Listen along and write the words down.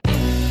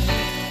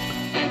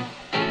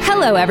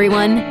Hello,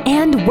 everyone,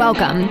 and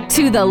welcome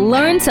to the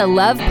Learn to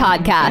Love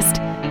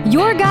podcast,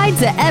 your guide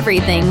to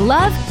everything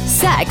love,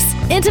 sex,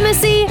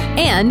 intimacy,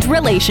 and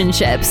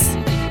relationships.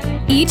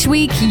 Each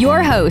week,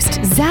 your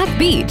host, Zach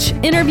Beach,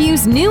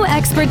 interviews new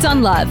experts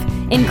on love,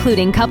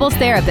 including couples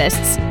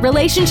therapists,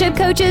 relationship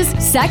coaches,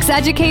 sex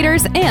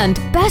educators, and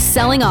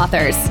best-selling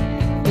authors.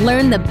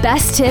 Learn the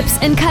best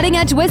tips and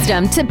cutting-edge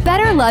wisdom to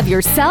better love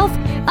yourself,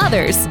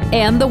 others,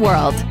 and the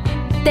world.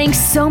 Thanks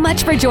so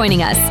much for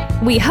joining us.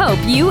 We hope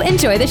you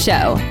enjoy the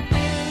show.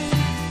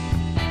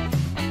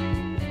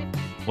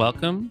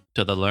 Welcome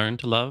to the Learn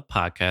to Love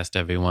podcast,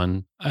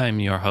 everyone. I'm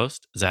your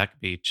host, Zach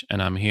Beach,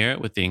 and I'm here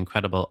with the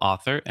incredible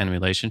author and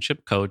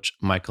relationship coach,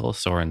 Michael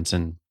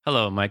Sorensen.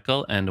 Hello,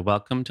 Michael, and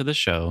welcome to the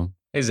show.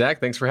 Hey,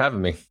 Zach, thanks for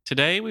having me.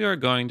 Today, we are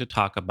going to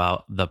talk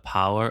about the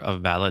power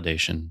of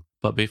validation.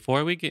 But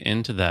before we get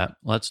into that,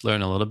 let's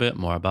learn a little bit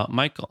more about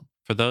Michael.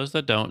 For those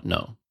that don't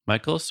know,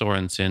 Michael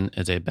Sorensen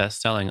is a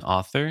best-selling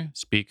author,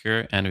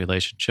 speaker, and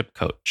relationship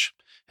coach.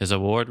 His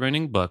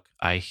award-winning book,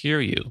 I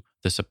Hear You,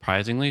 The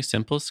Surprisingly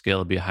Simple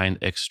Skill Behind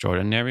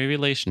Extraordinary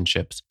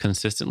Relationships,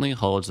 consistently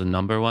holds the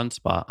 #1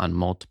 spot on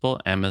multiple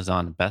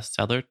Amazon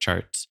bestseller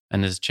charts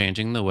and is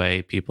changing the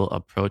way people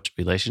approach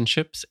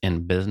relationships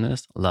in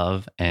business,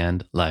 love,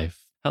 and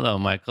life. Hello,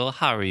 Michael.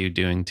 How are you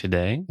doing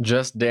today?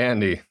 Just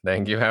dandy.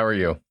 Thank you. How are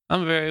you?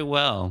 I'm very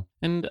well.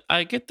 And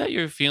I get that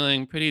you're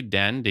feeling pretty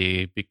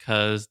dandy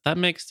because that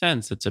makes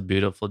sense. It's a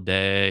beautiful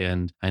day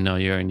and I know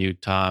you're in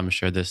Utah. I'm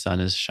sure the sun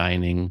is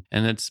shining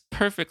and it's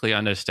perfectly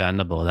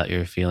understandable that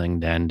you're feeling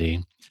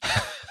dandy.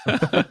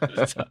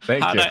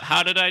 Thank you.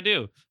 How did I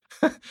do?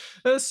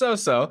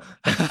 So.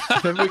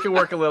 Maybe we can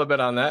work a little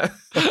bit on that.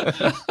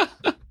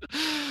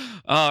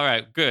 All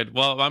right, good.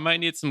 Well, I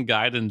might need some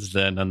guidance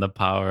then on the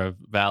power of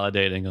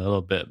validating a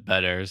little bit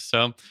better.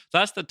 So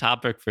that's the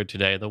topic for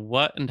today, the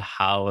what and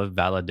how of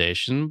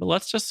validation. But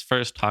let's just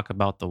first talk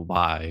about the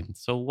why.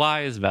 So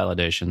why is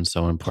validation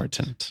so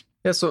important?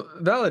 Yeah, so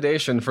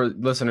validation, for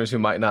listeners who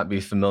might not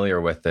be familiar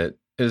with it,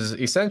 is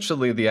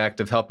essentially the act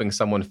of helping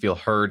someone feel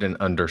heard and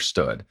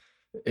understood.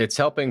 It's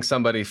helping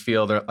somebody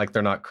feel like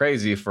they're not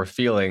crazy for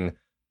feeling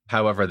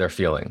however they're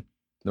feeling,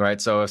 right?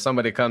 So if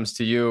somebody comes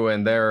to you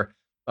and they're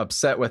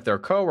upset with their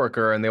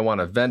coworker and they want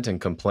to vent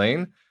and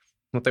complain,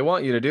 what they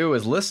want you to do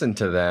is listen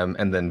to them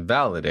and then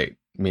validate,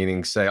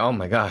 meaning say, oh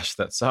my gosh,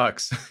 that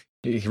sucks.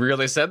 He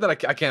really said that?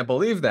 I can't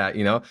believe that,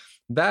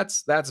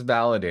 that's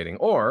validating.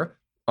 Or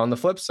on the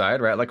flip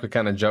side, right, like we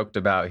kind of joked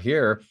about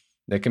here,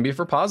 it can be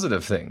for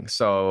positive things.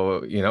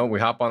 So, we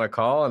hop on a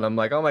call and I'm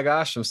like, oh my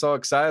gosh, I'm so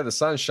excited. The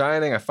sun's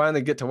shining. I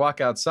finally get to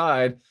walk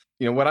outside.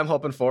 What I'm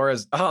hoping for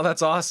is, oh,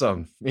 that's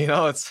awesome.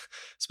 It's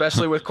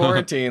especially with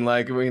quarantine,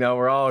 like,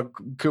 we're all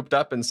cooped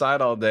up inside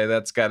all day.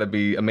 That's got to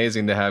be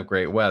amazing to have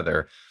great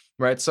weather,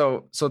 right?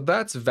 So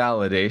that's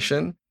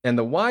validation. And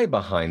the why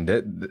behind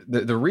it,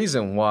 the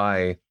reason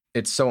why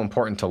it's so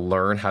important to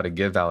learn how to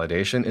give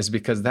validation is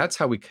because that's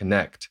how we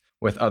connect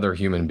with other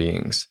human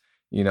beings.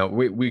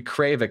 We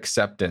crave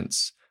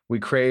acceptance, we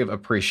crave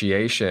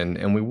appreciation,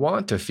 and we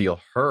want to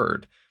feel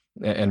heard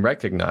and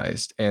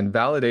recognized. And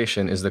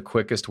validation is the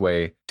quickest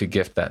way to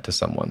gift that to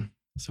someone.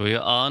 So we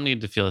all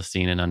need to feel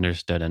seen and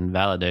understood, and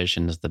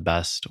validation is the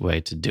best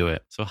way to do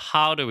it. So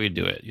how do we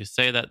do it? You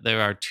say that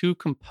there are 2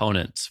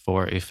 components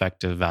for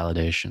effective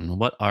validation.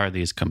 What are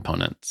these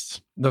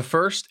components? The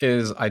first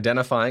is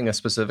identifying a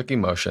specific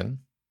emotion,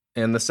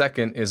 and the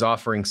second is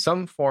offering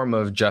some form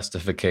of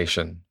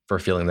justification for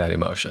feeling that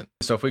emotion.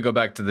 So if we go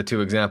back to the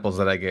 2 examples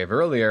that I gave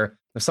earlier,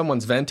 if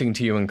someone's venting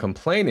to you and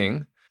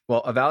complaining,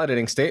 well, a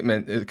validating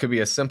statement, it could be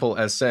as simple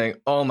as saying,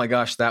 oh my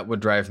gosh, that would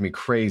drive me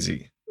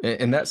crazy.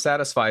 And that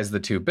satisfies the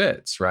 2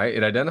 bits, right?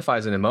 It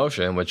identifies an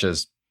emotion, which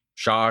is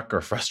shock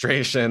or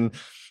frustration.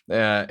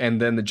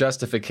 And then the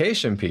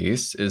justification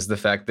piece is the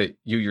fact that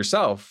you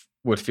yourself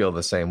would feel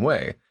the same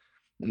way.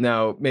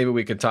 Now, maybe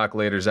we could talk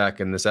later, Zach,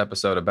 in this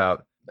episode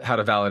about how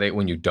to validate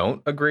when you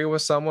don't agree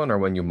with someone or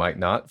when you might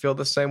not feel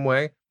the same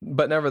way.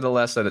 But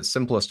nevertheless, at its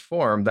simplest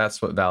form,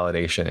 that's what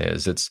validation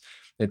is.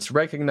 It's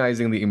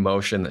recognizing the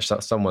emotion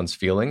that someone's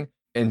feeling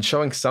and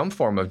showing some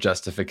form of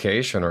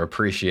justification or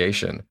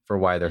appreciation for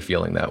why they're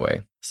feeling that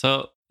way.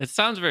 So it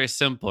sounds very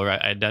simple,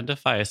 right?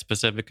 Identify a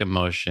specific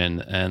emotion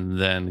and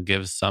then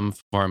give some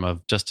form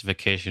of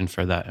justification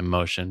for that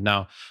emotion.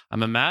 Now,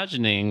 I'm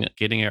imagining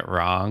getting it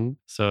wrong.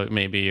 So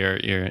maybe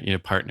your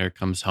partner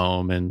comes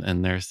home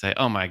and they're saying,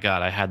 oh my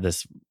God, I had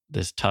this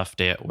tough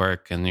day at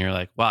work. And you're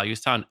like, wow, you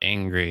sound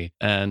angry.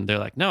 And they're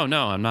like, no,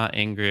 I'm not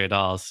angry at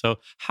all. So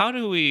how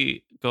do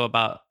we go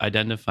about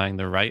identifying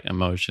the right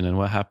emotion? And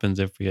what happens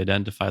if we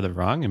identify the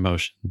wrong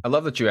emotion? I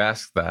love that you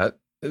asked that.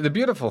 The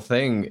beautiful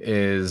thing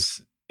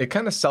is it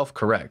kind of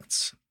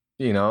self-corrects,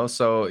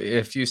 So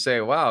if you say,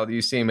 wow,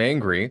 you seem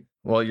angry,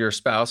 well, your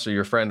spouse or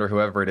your friend or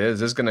whoever it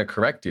is going to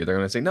correct you. They're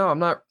going to say, no, I'm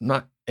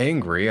not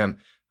angry. I'm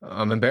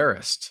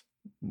embarrassed.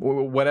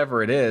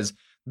 Whatever it is,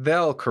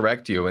 they'll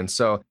correct you. And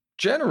so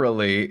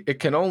generally, it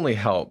can only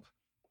help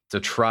to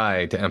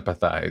try to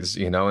empathize,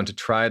 and to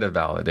try to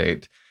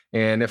validate.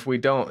 And if we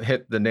don't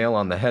hit the nail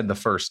on the head the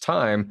first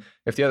time,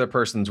 if the other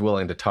person's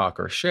willing to talk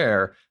or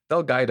share,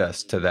 they'll guide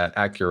us to that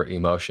accurate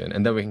emotion.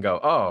 And then we can go,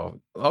 oh,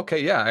 okay,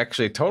 yeah, I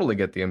actually totally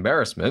get the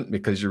embarrassment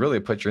because you really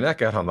put your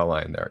neck out on the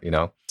line there,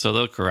 So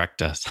they'll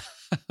correct us.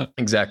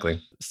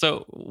 Exactly.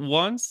 So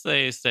once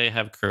they say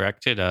have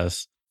corrected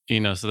us,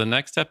 so the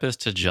next step is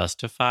to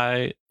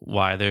justify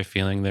why they're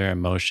feeling their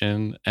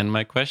emotion. And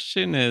my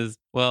question is,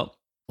 well,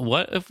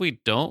 what if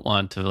we don't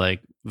want to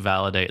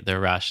validate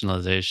their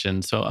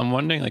rationalization? So I'm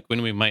wondering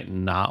when we might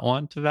not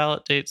want to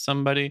validate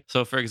somebody.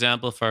 So for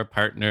example, if our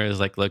partner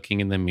is looking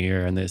in the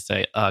mirror and they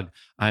say, ugh,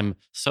 I'm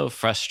so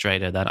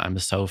frustrated that I'm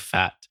so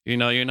fat.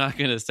 You're not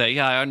going to say,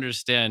 yeah, I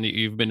understand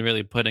you've been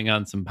really putting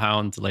on some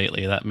pounds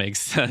lately. That makes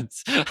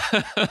sense.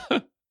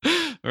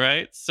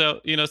 Right.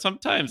 So,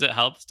 sometimes it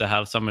helps to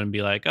have someone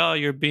be like, oh,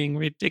 you're being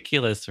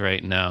ridiculous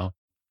right now.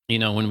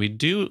 When we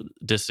do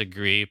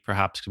disagree,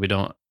 perhaps we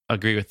don't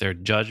agree with their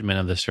judgment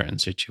of the certain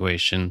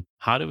situation,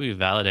 how do we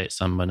validate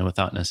someone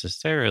without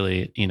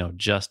necessarily,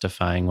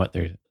 justifying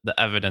the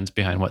evidence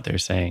behind what they're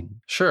saying?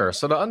 Sure.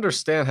 So to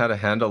understand how to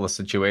handle a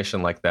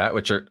situation like that,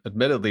 which are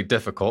admittedly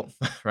difficult,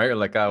 right? You're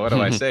like, what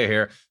do I say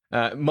here?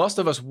 Most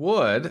of us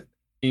would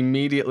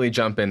immediately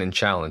jump in and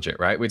challenge it,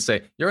 right? We'd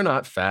say, you're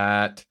not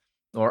fat,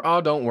 or,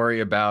 oh, don't worry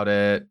about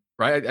it.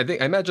 Right.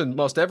 I imagine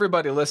most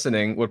everybody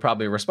listening would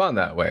probably respond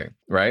that way.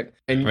 Right.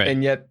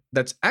 And yet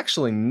that's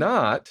actually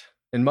not,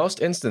 in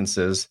most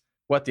instances,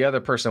 what the other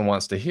person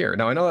wants to hear.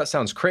 Now, I know that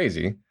sounds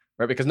crazy,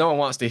 right? Because no one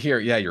wants to hear,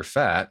 yeah, you're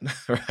fat.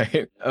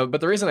 Right.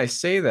 But the reason I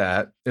say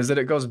that is that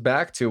it goes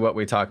back to what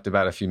we talked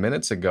about a few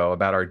minutes ago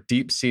about our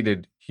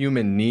deep-seated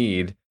human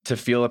need to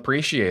feel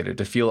appreciated,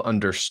 to feel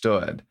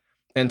understood,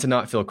 and to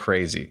not feel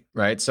crazy.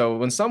 Right. So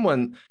when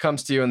someone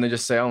comes to you and they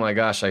just say, oh my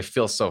gosh, I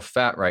feel so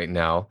fat right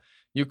now,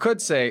 you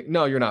could say,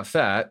 no, you're not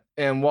fat.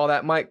 And while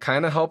that might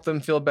kind of help them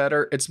feel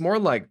better, it's more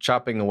like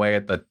chopping away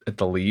at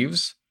the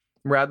leaves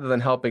rather than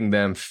helping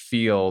them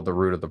feel the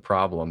root of the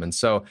problem. And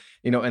so,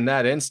 in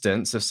that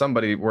instance, if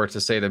somebody were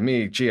to say to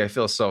me, gee, I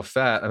feel so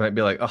fat, I might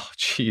be like, oh,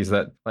 geez,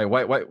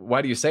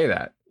 why do you say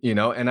that?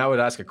 And I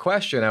would ask a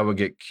question, I would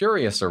get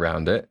curious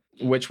around it,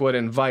 which would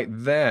invite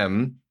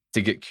them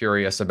to get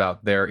curious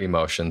about their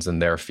emotions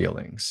and their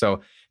feelings.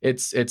 So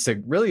it's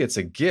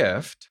a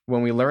gift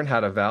when we learn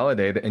how to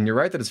validate it. And you're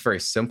right that it's very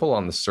simple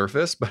on the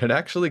surface, but it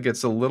actually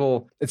gets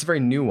it's very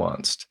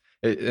nuanced.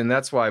 And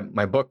that's why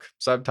my book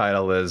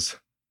subtitle is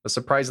A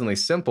Surprisingly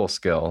Simple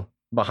Skill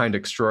Behind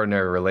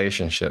Extraordinary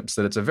Relationships.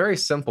 That it's a very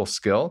simple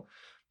skill,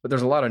 but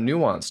there's a lot of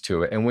nuance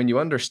to it. And when you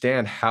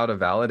understand how to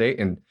validate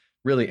in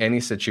really any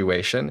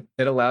situation,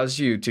 it allows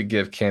you to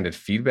give candid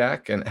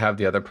feedback and have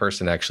the other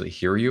person actually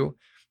hear you.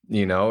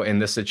 In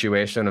this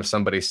situation of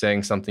somebody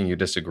saying something you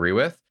disagree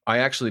with, I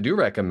actually do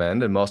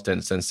recommend in most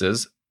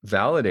instances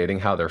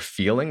validating how they're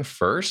feeling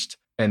first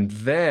and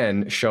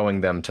then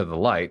showing them to the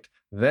light,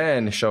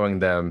 then showing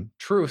them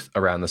truth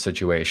around the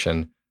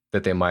situation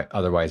that they might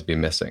otherwise be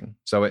missing.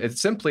 So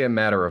it's simply a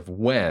matter of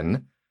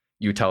when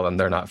you tell them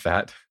they're not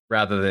fat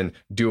rather than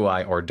do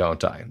I or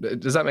don't I.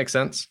 Does that make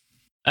sense?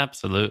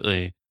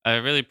 Absolutely. I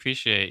really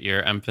appreciate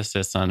your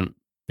emphasis on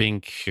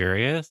being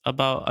curious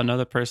about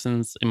another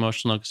person's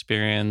emotional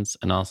experience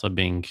and also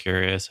being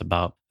curious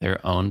about their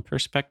own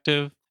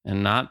perspective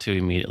and not to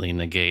immediately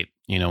negate,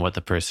 what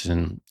the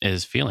person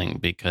is feeling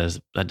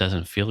because that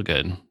doesn't feel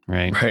good,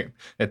 right? Right.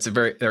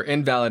 They're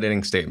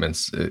invalidating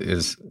statements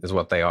is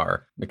what they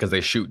are because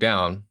they shoot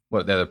down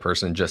what the other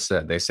person just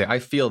said. They say, I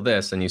feel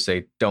this, and you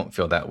say, don't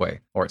feel that way,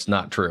 or it's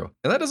not true.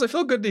 And that doesn't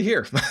feel good to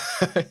hear.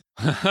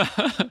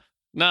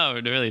 No,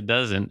 it really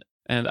doesn't.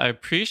 And I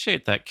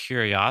appreciate that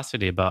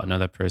curiosity about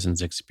another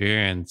person's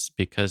experience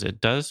because it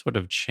does sort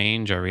of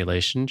change our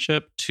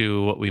relationship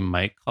to what we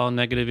might call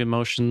negative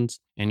emotions.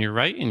 And you're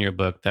right in your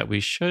book that we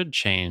should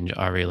change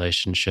our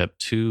relationship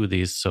to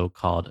these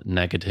so-called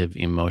negative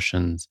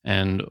emotions.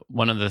 And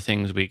one of the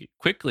things we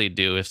quickly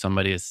do if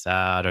somebody is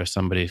sad or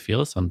somebody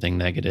feels something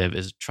negative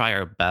is try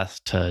our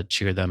best to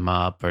cheer them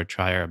up or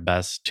try our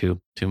best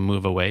to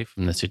move away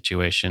from the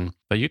situation.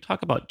 But you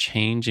talk about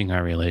changing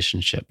our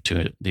relationship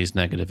to these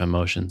negative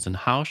emotions. And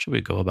how should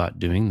we go about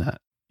doing that?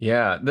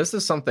 Yeah, this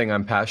is something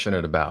I'm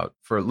passionate about.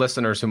 For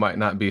listeners who might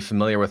not be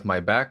familiar with my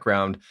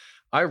background,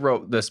 I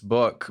wrote this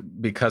book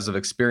because of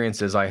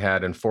experiences I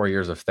had in 4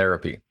 years of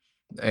therapy.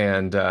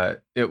 And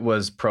it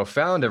was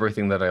profound,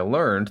 everything that I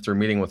learned through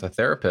meeting with a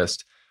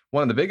therapist.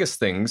 One of the biggest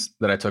things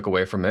that I took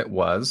away from it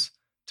was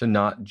to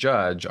not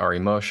judge our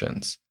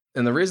emotions.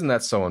 And the reason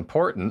that's so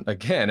important,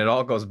 again, it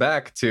all goes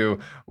back to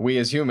we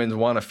as humans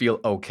want to feel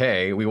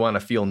okay. We want to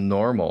feel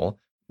normal.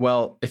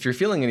 Well, if you're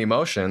feeling an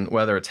emotion,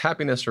 whether it's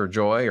happiness or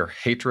joy or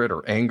hatred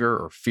or anger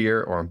or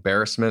fear or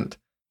embarrassment,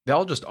 they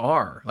all just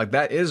are.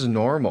 That is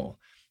normal.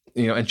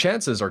 And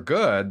chances are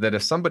good that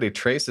if somebody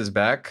traces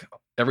back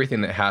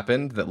everything that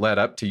happened that led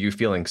up to you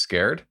feeling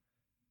scared,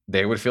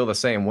 they would feel the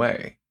same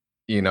way.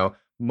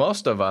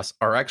 Most of us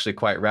are actually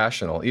quite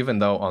rational, even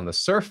though on the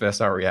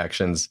surface, our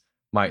reactions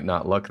might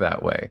not look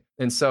that way.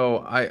 And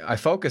so I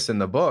focus in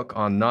the book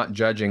on not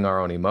judging our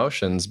own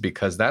emotions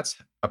because that's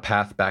a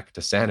path back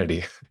to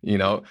sanity.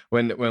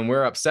 When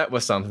we're upset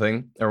with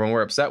something, or when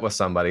we're upset with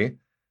somebody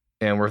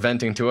and we're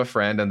venting to a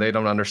friend and they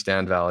don't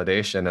understand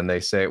validation and they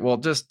say, well,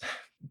 just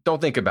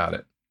don't think about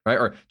it, right?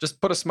 Or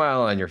just put a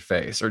smile on your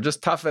face, or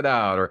just tough it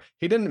out, or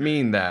he didn't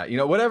mean that,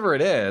 whatever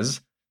it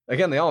is.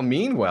 Again, they all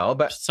mean well,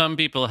 but some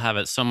people have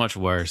it so much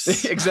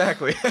worse.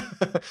 Exactly.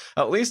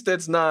 At least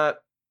it's not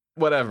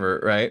whatever,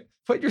 right?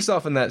 Put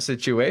yourself in that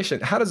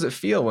situation. How does it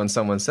feel when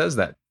someone says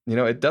that?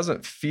 It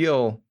doesn't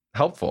feel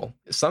helpful.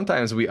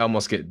 Sometimes we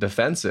almost get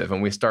defensive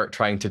and we start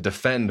trying to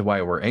defend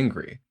why we're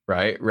angry,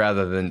 right?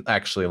 Rather than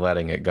actually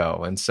letting it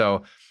go. And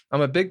so I'm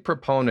a big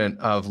proponent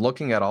of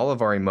looking at all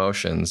of our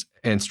emotions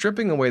and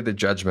stripping away the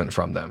judgment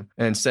from them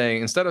and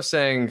saying, instead of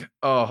saying,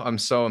 oh, I'm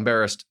so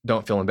embarrassed,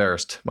 don't feel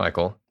embarrassed,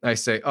 Michael. I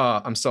say,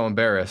 oh, I'm so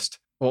embarrassed.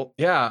 Well,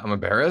 yeah, I'm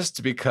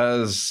embarrassed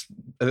because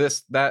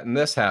this, that, and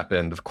this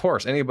happened. Of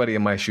course, anybody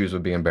in my shoes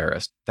would be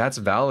embarrassed. That's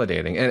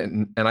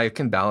validating. And I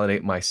can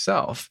validate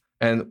myself.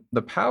 And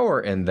the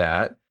power in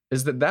that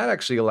is that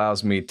actually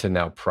allows me to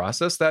now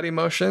process that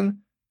emotion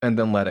and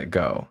then let it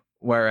go.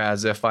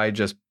 Whereas if I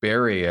just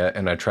bury it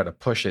and I try to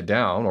push it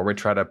down, or we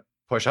try to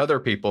push other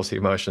people's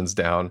emotions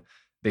down,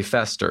 they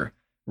fester.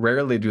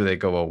 Rarely do they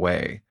go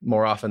away.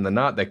 More often than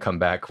not, they come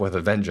back with a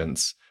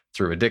vengeance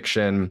through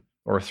addiction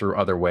or through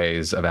other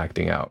ways of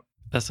acting out.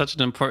 That's such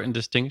an important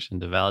distinction,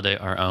 to validate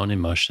our own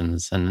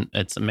emotions. And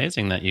it's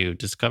amazing that you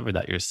discovered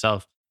that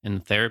yourself in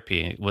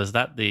therapy. Was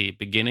that the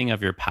beginning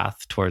of your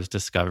path towards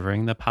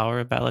discovering the power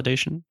of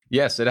validation?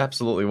 Yes, it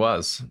absolutely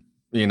was.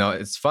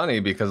 It's funny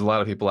because a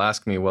lot of people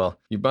ask me, well,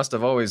 you must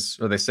have always,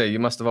 or they say, you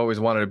must have always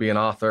wanted to be an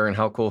author, and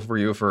how cool for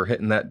you for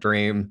hitting that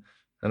dream.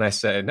 And I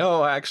say,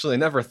 no, I actually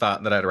never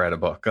thought that I'd write a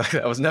book.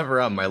 That was never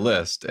on my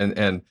list.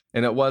 And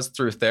it was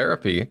through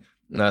therapy,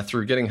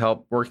 through getting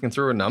help, working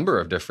through a number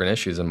of different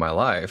issues in my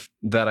life,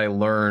 that I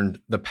learned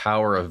the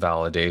power of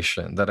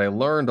validation, that I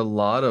learned a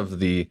lot of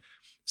the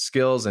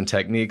skills and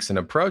techniques and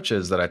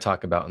approaches that I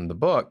talk about in the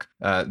book,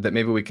 that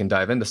maybe we can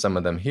dive into some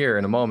of them here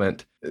in a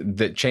moment,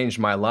 that changed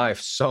my life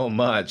so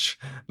much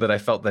that I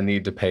felt the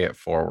need to pay it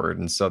forward.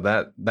 And so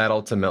that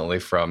ultimately,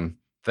 from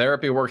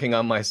therapy working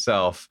on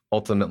myself,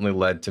 ultimately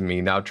led to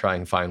me now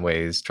trying to find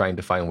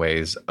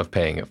ways of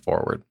paying it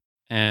forward.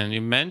 And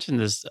you mentioned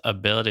this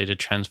ability to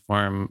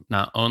transform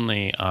not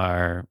only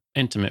our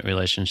intimate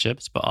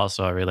relationships, but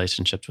also our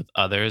relationships with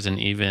others, and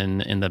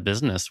even in the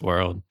business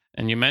world.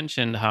 And you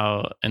mentioned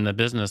how in the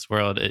business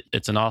world,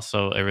 it's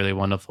also a really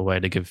wonderful way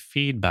to give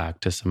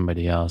feedback to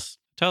somebody else.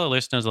 Tell the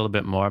listeners a little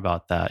bit more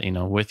about that,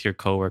 with your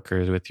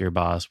coworkers, with your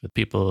boss, with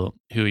people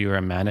who you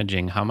are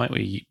managing. How might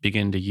we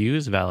begin to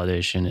use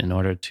validation in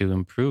order to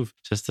improve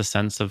just the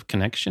sense of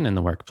connection in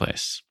the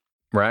workplace?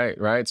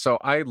 Right. So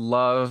I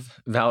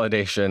love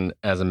validation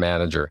as a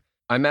manager.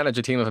 I manage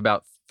a team of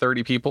about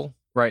 30 people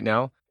right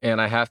now, and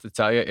I have to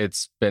tell you,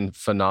 it's been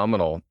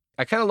phenomenal.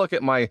 I kind of look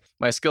at my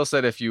skill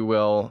set, if you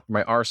will,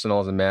 my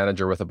arsenal as a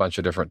manager with a bunch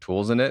of different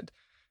tools in it.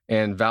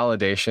 And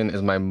validation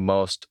is my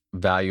most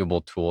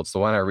valuable tool. It's the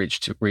one I reach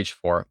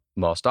for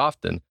most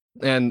often.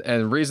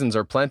 And reasons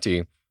are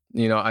plenty.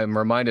 I'm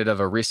reminded of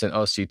a recent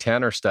OC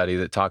Tanner study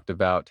that talked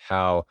about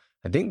how,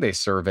 I think they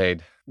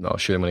surveyed, I'm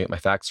going to get my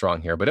facts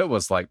wrong here, but it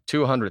was like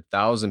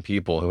 200,000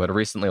 people who had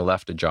recently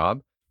left a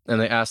job.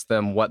 And they asked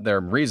them what their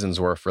reasons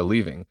were for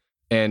leaving.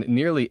 And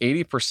nearly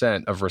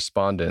 80% of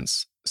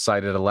respondents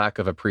cited a lack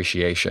of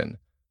appreciation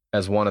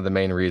as one of the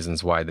main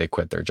reasons why they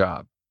quit their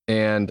job.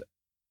 And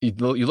you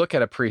look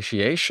at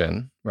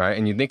appreciation, right?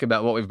 And you think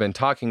about what we've been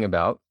talking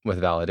about with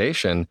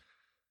validation,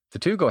 the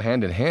two go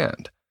hand in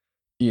hand.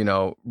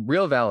 Real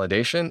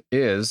validation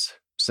is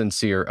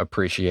sincere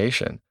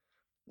appreciation.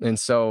 And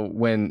so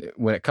when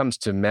it comes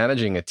to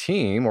managing a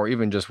team, or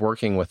even just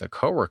working with a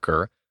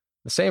coworker,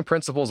 the same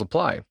principles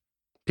apply.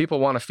 People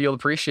want to feel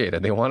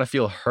appreciated. They want to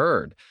feel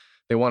heard.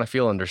 They want to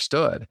feel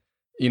understood.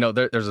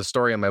 There's a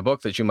story in my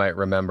book that you might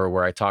remember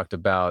where I talked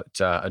about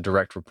a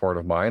direct report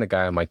of mine, a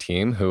guy on my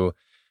team who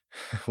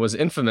was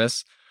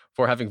infamous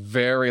for having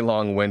very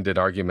long-winded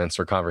arguments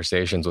or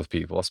conversations with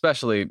people,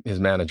 especially his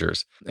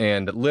managers.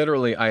 And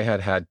literally, I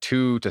had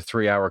 2 to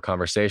 3 hour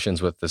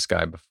conversations with this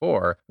guy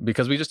before,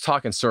 because we just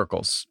talk in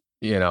circles,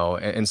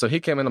 And so he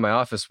came into my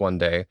office one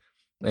day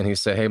and he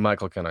said, "Hey,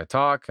 Michael, can I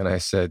talk?" And I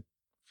said,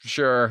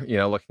 "Sure,"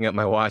 looking at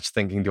my watch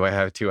thinking, do I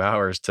have 2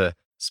 hours to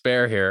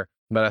spare here?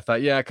 But I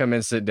thought, yeah, come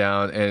in, sit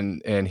down.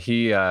 And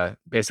he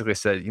basically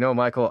said,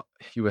 "Michael,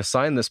 you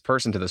assigned this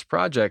person to this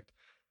project,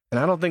 and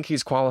I don't think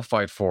he's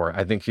qualified for it.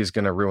 I think he's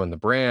going to ruin the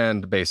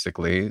brand,"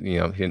 basically. He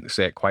didn't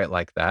say it quite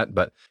like that.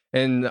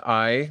 And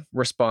I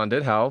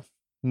responded how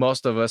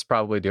most of us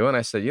probably do. And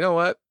I said, "You know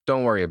what?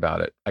 Don't worry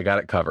about it. I got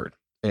it covered."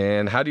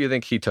 And how do you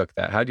think he took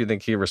that? How do you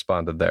think he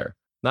responded there?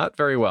 Not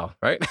very well,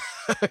 right?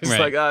 He's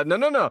Right. like,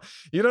 no,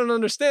 you don't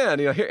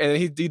understand. Here, and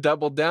he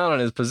doubled down on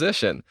his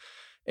position.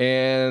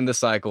 And the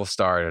cycle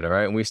started, all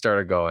right? And we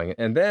started going.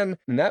 And then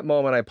in that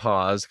moment, I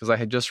paused because I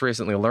had just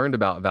recently learned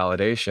about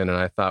validation. And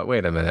I thought,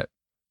 wait a minute,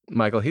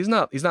 Michael, he's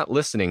not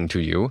listening to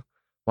you.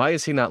 Why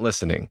is he not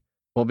listening?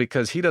 Well,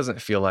 because he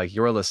doesn't feel like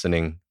you're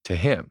listening to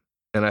him.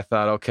 And I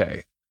thought,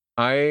 okay,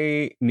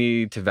 I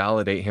need to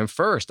validate him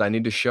first. I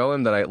need to show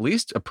him that I at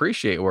least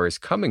appreciate where he's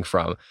coming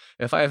from.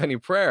 If I have any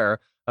prayer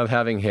of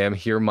having him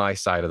hear my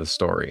side of the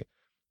story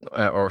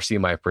or see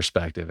my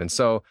perspective. And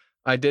so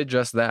I did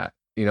just that.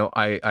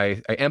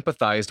 I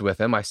empathized with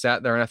him. I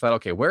sat there and I thought,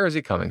 okay, where is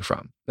he coming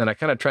from? And I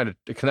kind of tried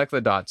to connect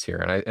the dots here.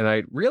 And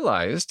I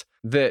realized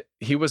that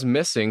he was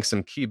missing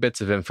some key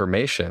bits of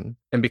information.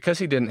 And because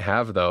he didn't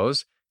have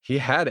those, he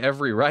had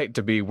every right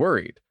to be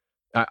worried.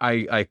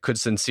 I could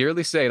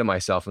sincerely say to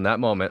myself in that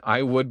moment,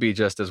 I would be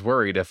just as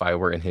worried if I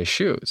were in his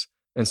shoes.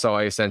 And so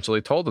I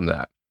essentially told him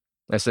that.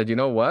 I said, you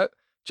know what,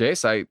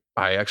 Jace,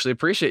 I actually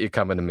appreciate you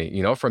coming to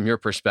me. From your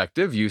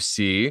perspective, you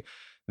see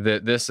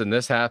that this and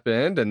this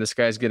happened and this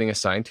guy's getting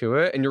assigned to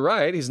it. And you're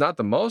right, he's not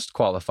the most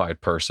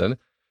qualified person.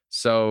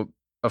 So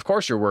of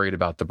course you're worried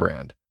about the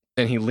brand.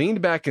 And he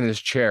leaned back in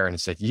his chair and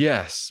said,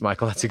 yes,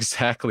 Michael, that's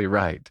exactly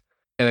right.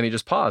 And then he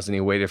just paused and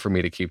he waited for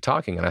me to keep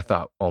talking. And I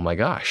thought, oh my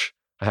gosh,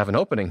 I have an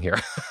opening here.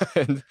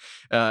 and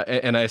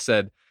I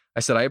said,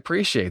 I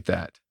appreciate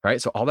that.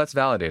 Right. So all that's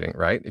validating,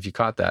 right? If you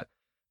caught that.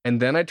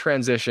 And then I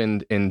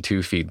transitioned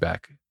into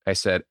feedback. I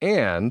said,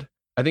 and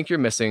I think you're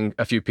missing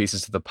a few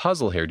pieces to the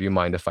puzzle here. Do you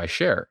mind if I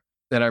share?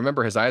 And I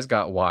remember his eyes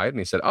got wide and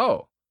he said,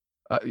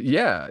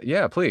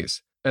 yeah,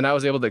 please. And I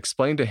was able to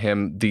explain to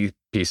him the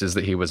pieces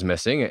that he was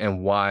missing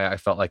and why I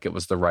felt like it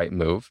was the right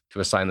move to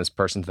assign this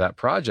person to that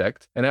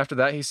project. And after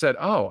that, he said,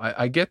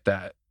 I get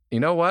that. You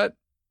know what?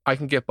 I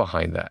can get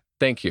behind that.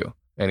 Thank you.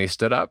 And he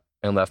stood up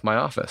and left my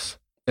office.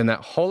 And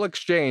that whole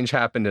exchange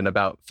happened in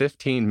about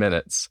 15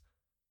 minutes,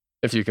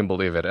 if you can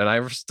believe it. And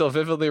I still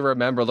vividly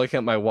remember looking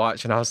at my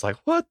watch and I was like,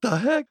 what the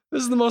heck?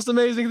 This is the most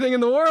amazing thing in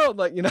the world.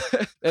 And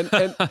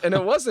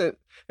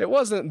it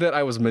wasn't that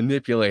I was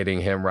manipulating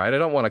him, right? I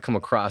don't want to come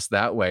across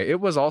that way. It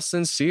was all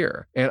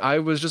sincere. And I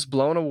was just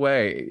blown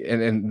away.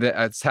 And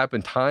that's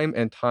happened time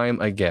and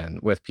time again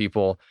with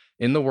people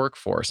in the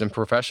workforce, in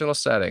professional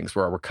settings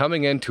where we're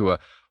coming into a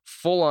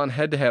full-on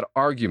head-to-head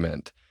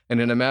argument. And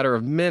in a matter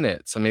of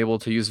minutes, I'm able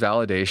to use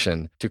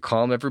validation to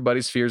calm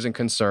everybody's fears and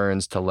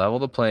concerns, to level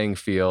the playing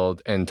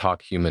field and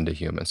talk human to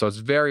human. So it's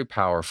very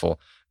powerful,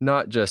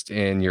 not just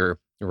in your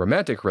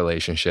romantic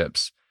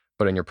relationships,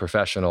 but in your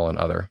professional and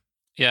other.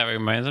 Yeah, it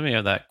reminds me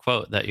of that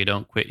quote that you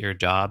don't quit your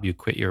job, you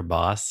quit your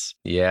boss.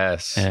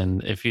 Yes.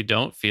 And if you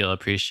don't feel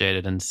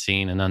appreciated and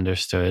seen and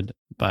understood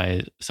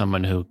by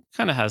someone who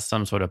kind of has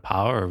some sort of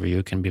power over you,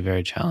 it can be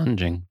very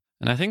challenging.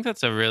 And I think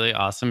that's a really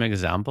awesome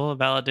example of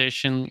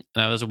validation.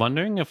 And I was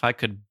wondering if I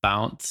could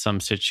bounce some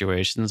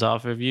situations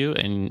off of you.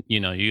 And,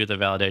 you're the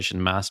validation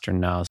master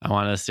now. So I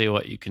want to see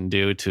what you can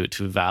do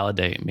to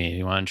validate me.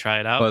 You want to try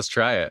it out? Let's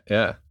try it.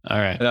 Yeah. All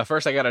right. Now,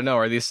 first, I got to know,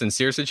 are these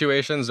sincere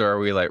situations or are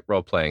we like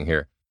role playing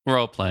here?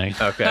 Role playing.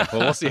 Okay.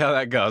 Well, we'll see how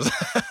that goes.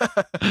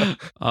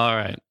 All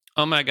right.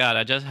 Oh my God,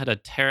 I just had a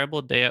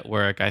terrible day at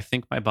work. I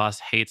think my boss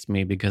hates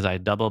me because I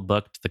double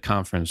booked the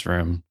conference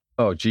room.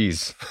 Oh,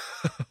 geez.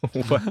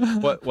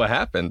 What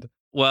happened?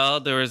 Well,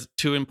 there was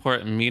two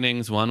important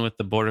meetings, one with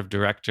the board of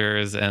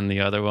directors and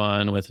the other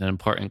one with an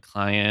important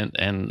client.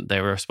 And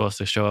they were supposed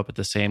to show up at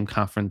the same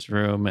conference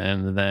room.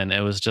 And then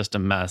it was just a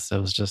mess. It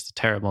was just a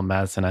terrible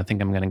mess. And I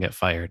think I'm going to get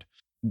fired.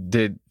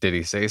 Did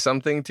he say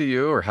something to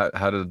you or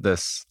how did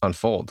this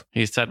unfold?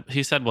 He said,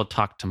 we'll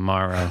talk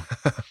tomorrow.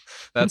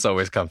 That's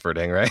always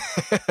comforting, right?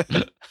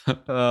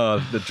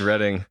 Oh, the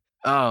dreading.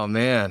 Oh,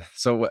 man.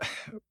 So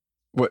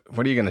what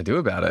are you going to do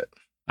about it?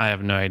 I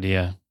have no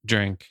idea.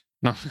 Drink.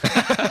 No.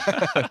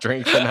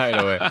 Drink the night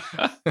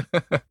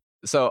away.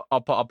 So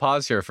I'll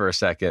pause here for a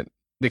second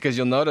because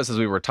you'll notice as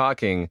we were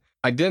talking,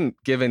 I didn't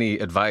give any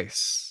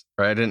advice,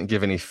 right? I didn't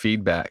give any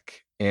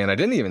feedback and I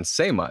didn't even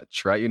say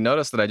much, right? You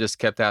notice that I just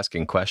kept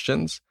asking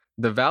questions.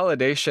 The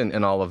validation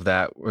in all of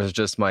that was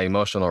just my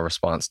emotional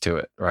response to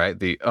it, right?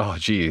 The, oh,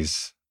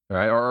 geez,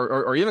 right?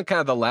 Or even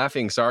kind of the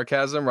laughing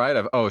sarcasm, right?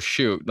 Of, oh,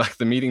 shoot, like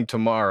the meeting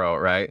tomorrow,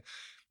 right?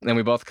 And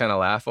we both kind of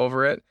laugh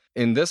over it.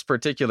 In this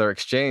particular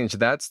exchange,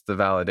 that's the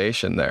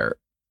validation there,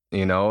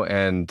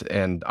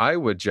 and I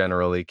would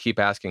generally keep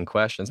asking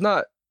questions,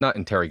 not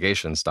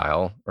interrogation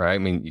style, right? I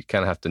mean, you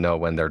kind of have to know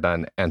when they're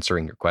done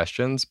answering your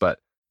questions. But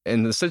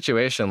in the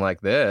situation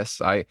like this,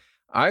 I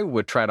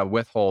would try to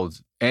withhold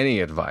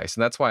any advice.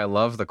 And that's why I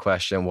love the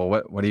question, well,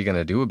 what are you going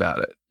to do about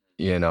it?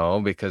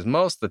 Because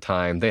most of the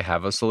time they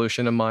have a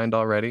solution in mind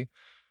already,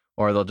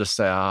 or they'll just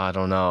say, I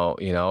don't know,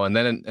 and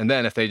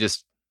then if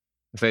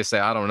they say,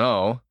 I don't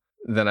know,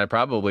 then I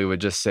probably would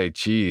just say,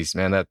 geez,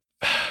 man,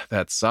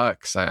 that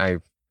sucks. I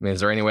mean, is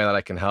there any way that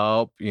I can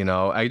help?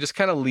 I just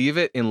kind of leave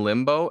it in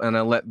limbo and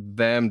I let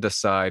them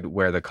decide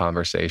where the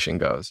conversation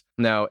goes.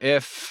 Now,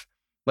 if,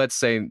 let's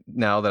say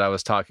now that I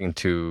was talking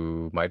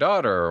to my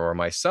daughter or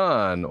my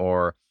son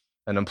or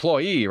an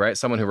employee, right?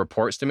 Someone who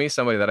reports to me,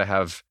 somebody that I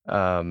have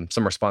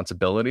some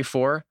responsibility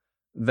for,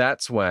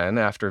 that's when,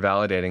 after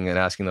validating and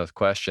asking those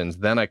questions,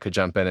 then I could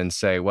jump in and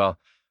say, well,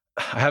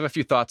 I have a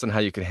few thoughts on how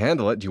you could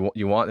handle it. Do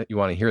you want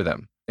to hear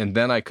them? And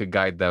then I could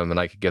guide them and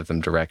I could give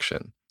them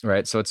direction,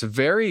 right? So it's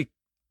very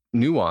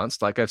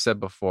nuanced. Like I've said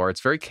before,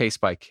 it's very case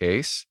by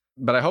case,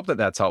 but I hope that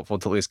that's helpful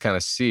to at least kind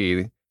of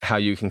see how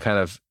you can kind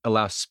of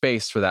allow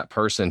space for that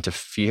person to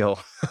feel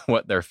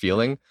what they're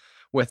feeling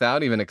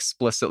without even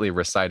explicitly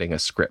reciting a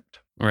script.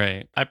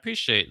 Right. I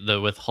appreciate the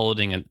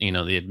withholding and,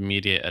 the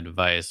immediate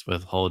advice,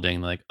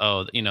 withholding like,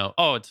 oh,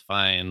 it's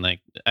fine.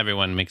 Like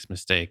everyone makes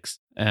mistakes.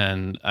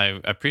 And I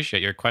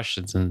appreciate your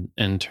questions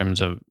in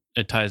terms of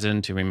it ties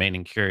into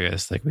remaining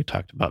curious, like we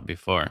talked about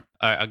before.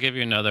 All right, I'll give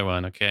you another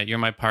one. Okay. You're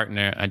my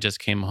partner. I just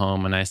came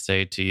home and I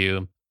say to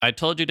you, I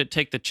told you to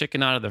take the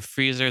chicken out of the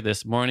freezer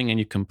this morning and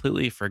you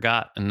completely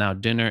forgot. And now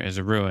dinner is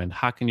ruined.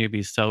 How can you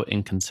be so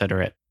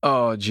inconsiderate?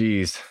 Oh,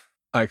 geez.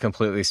 I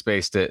completely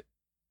spaced it.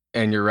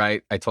 And you're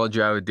right. I told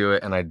you I would do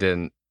it, and I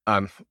didn't.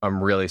 I'm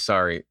really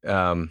sorry.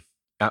 I'm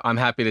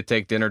happy to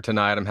take dinner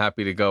tonight. I'm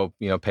happy to go,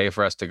 pay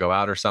for us to go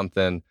out or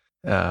something.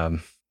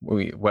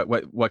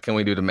 What can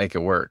we do to make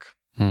it work?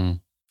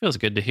 Feels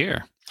good to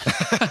hear.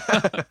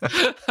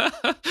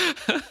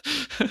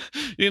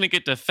 You didn't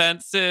get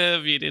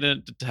defensive. You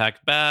didn't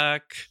attack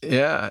back.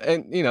 Yeah.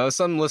 And,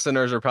 some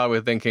listeners are probably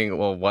thinking,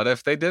 well, what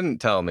if they didn't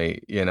tell me,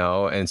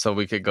 and so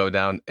we could go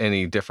down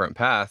any different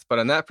path. But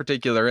in that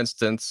particular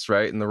instance,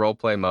 right, in the role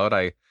play mode,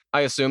 I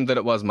assumed that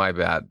it was my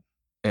bad.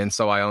 And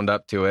so I owned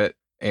up to it.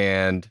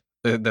 And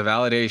the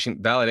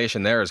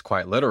validation there is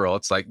quite literal.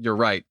 It's like, you're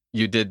right.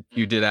 You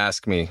did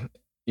ask me,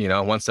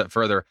 one step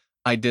further.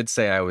 I did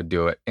say I would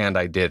do it and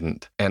I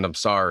didn't. And I'm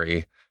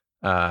sorry.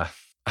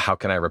 How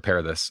can I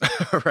repair this?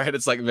 Right?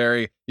 It's like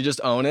you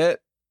just own it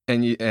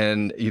and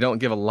you don't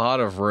give a lot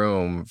of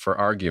room for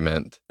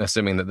argument,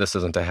 assuming that this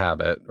isn't a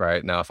habit,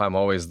 right? Now, if I'm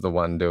always the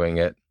one doing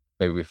it,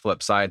 maybe we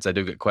flip sides. I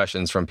do get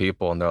questions from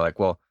people and they're like,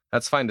 well,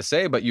 that's fine to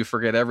say, but you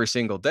forget every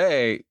single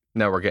day.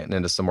 Now we're getting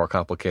into some more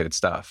complicated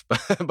stuff.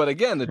 But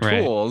again, the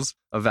tools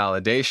of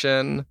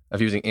validation,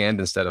 of using and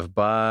instead of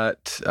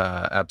but,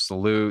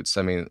 absolutes.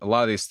 I mean, a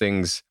lot of these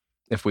things,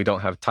 if we don't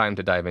have time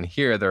to dive in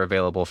here, they're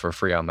available for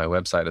free on my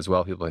website as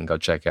well. People can go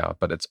check out.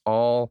 But it's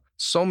all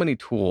so many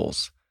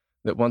tools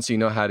that once you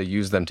know how to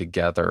use them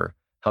together,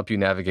 help you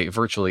navigate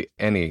virtually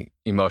any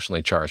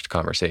emotionally charged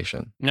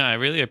conversation. No, I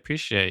really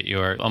appreciate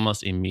your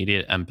almost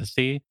immediate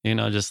empathy,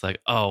 just like,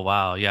 oh,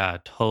 wow, yeah,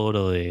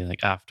 totally,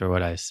 like after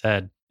what I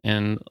said.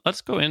 And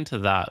let's go into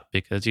that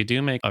because you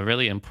do make a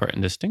really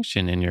important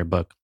distinction in your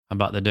book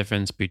about the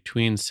difference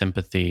between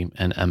sympathy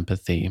and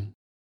empathy.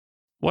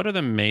 What are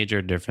the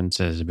major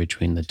differences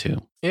between the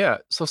two? Yeah,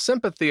 so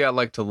sympathy I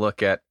like to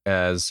look at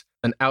as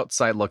an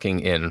outside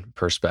looking in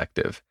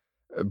perspective.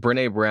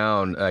 Brene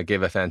Brown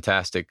gave a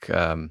fantastic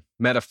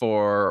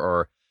metaphor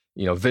or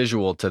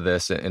visual to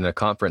this in a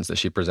conference that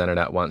she presented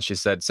at once. She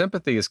said,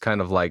 sympathy is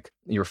kind of like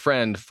your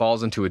friend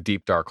falls into a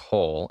deep, dark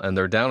hole and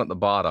they're down at the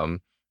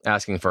bottom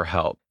asking for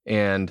help.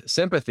 And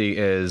sympathy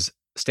is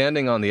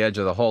standing on the edge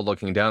of the hole,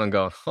 looking down and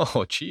going,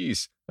 oh,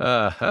 geez,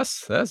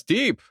 that's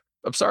deep.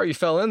 I'm sorry you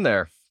fell in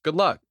there. Good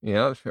luck.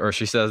 Or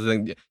she says,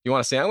 you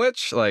want a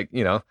sandwich? Like,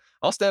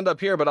 I'll stand up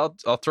here, but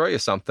I'll throw you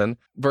something.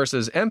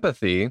 Versus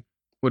empathy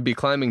would be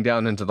climbing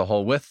down into the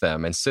hole with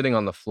them and sitting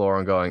on the floor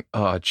and going,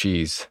 oh,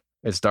 geez,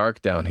 it's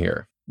dark down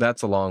here.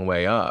 That's a long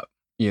way up.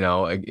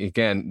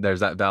 Again, there's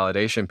that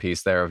validation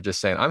piece there of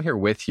just saying, I'm here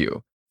with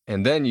you.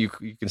 And then you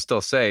can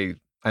still say,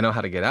 I know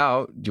how to get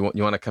out. You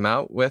want to come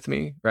out with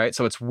me? Right.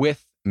 So it's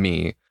with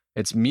me.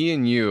 It's me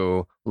and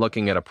you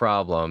looking at a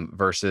problem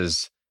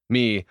versus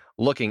me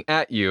looking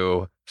at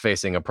you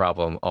facing a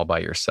problem all by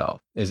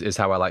yourself is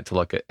how I like to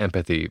look at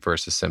empathy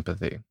versus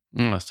sympathy.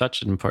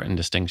 Such an important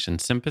distinction.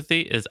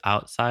 Sympathy is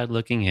outside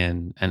looking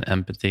in and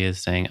empathy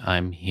is saying,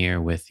 I'm here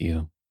with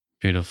you.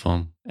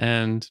 Beautiful.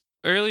 And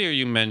earlier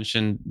you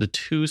mentioned the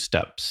 2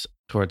 steps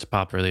towards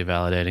properly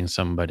validating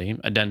somebody,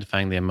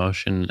 identifying the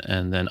emotion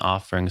and then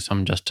offering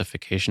some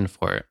justification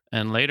for it.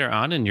 And later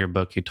on in your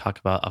book, you talk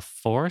about a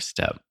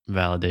 4-step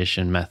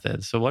validation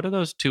method. So what are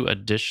those 2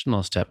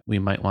 additional steps we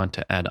might want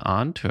to add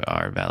on to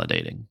our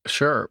validating?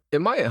 Sure. It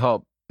might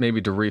help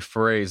maybe to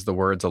rephrase the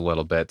words a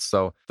little bit.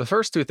 So the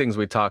first 2 things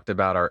we talked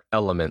about are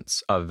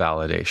elements of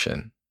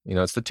validation.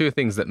 It's the 2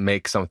 things that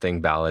make something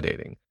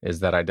validating, is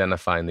that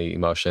identifying the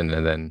emotion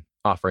and then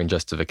offering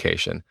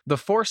justification. The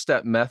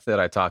 4-step method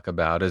I talk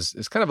about is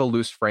kind of a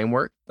loose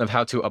framework of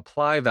how to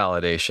apply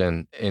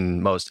validation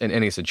in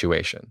any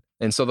situation.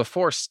 And so the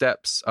 4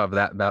 steps of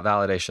that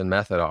validation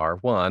method are: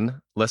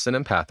 1, listen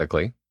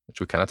empathically,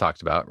 which we kind of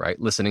talked about, right?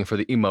 Listening for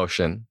the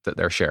emotion that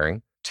they're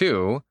sharing.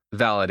 2,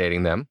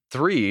 validating them.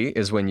 3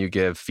 is when you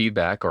give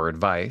feedback or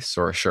advice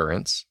or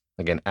assurance,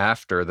 again,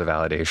 after the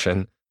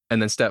validation.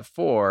 And then step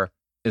 4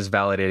 is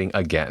validating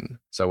again.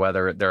 So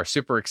whether they're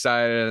super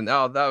excited and,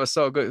 oh, that was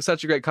so good,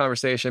 such a great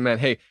conversation, man.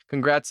 Hey,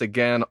 congrats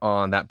again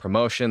on that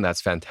promotion.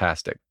 That's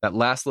fantastic. That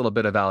last little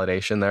bit of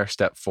validation there,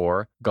 step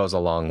 4, goes a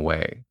long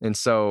way. And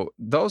so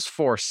those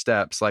 4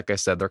 steps, like I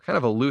said, they're kind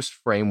of a loose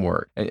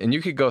framework. And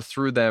you could go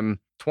through them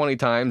 20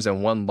 times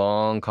in one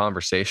long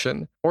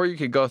conversation, or you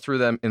could go through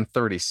them in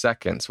 30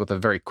 seconds with a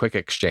very quick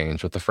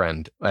exchange with a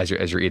friend as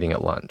you're eating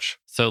at lunch.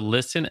 So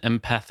listen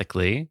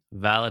empathically,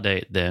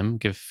 validate them,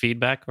 give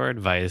feedback or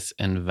advice,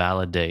 and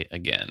validate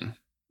again.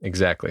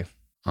 Exactly.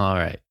 All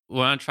right.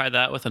 Want to try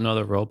that with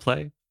another role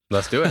play?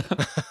 Let's do it.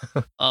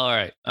 All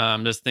right.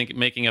 Just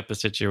making up a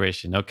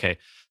situation. Okay.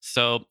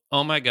 So,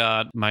 oh my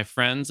God, my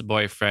friend's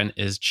boyfriend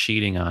is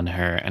cheating on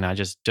her, and I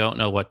just don't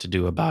know what to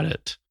do about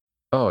it.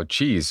 Oh,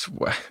 geez.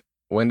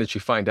 When did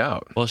you find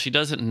out? Well, she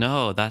doesn't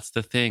know. That's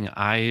the thing.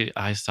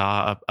 I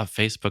saw a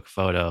Facebook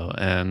photo,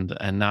 and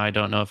now I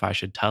don't know if I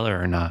should tell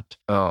her or not.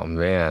 Oh,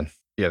 man.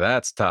 Yeah,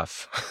 that's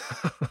tough.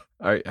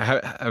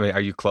 Are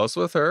you close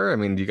with her? I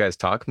mean, do you guys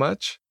talk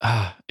much?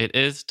 It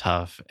is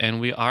tough, and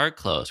we are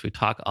close. We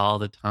talk all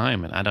the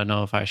time, and I don't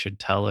know if I should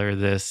tell her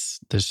this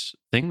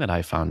thing that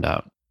I found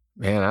out.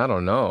 Man, I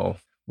don't know.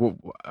 Well,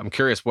 I'm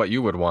curious what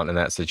you would want in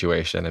that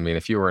situation. I mean,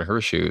 if you were in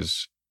her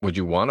shoes, would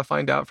you want to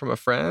find out from a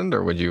friend,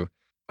 or would you?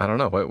 I don't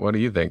know. What do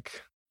you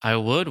think? I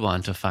would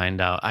want to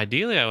find out.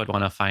 Ideally, I would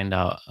want to find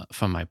out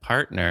from my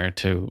partner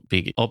to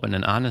be open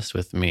and honest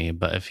with me.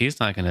 But if he's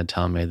not going to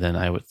tell me, then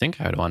I would think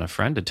I would want a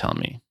friend to tell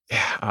me.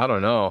 Yeah, I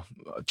don't know.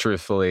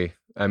 Truthfully,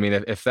 I mean,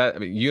 if that, I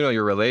mean, you know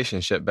your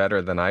relationship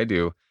better than I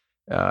do.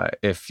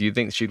 If you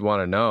think she'd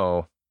want to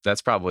know,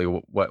 that's probably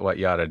what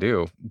you ought to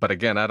do. But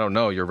again, I don't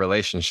know your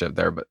relationship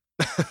there, but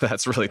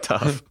that's really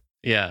tough.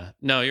 Yeah,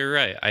 no, you're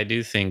right. I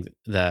do think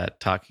that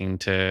talking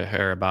to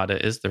her about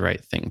it is the right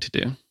thing to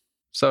do.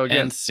 So again,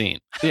 And scene.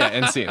 yeah,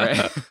 and see,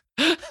 right?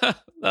 That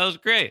was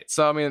great.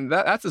 So I mean,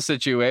 that's a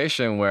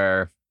situation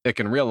where, like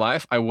in real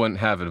life, I wouldn't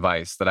have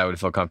advice that I would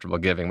feel comfortable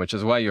giving, which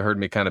is why you heard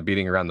me kind of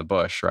beating around the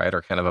bush, right?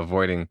 Or kind of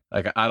avoiding,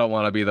 like, I don't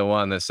want to be the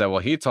one that said,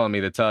 well, he told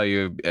me to tell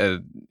you,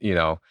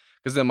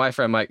 because then my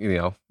friend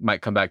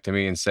might come back to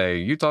me and say,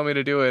 you told me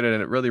to do it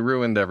and it really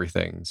ruined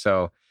everything.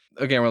 So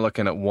again, we're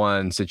looking at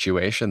one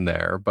situation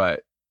there,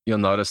 but you'll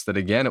notice that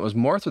again, it was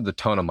more through the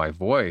tone of my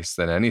voice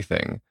than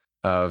anything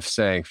of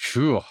saying,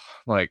 phew,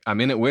 like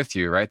I'm in it with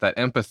you, right? That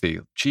empathy.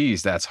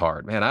 Geez, that's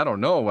hard, man. I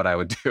don't know what I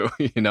would do.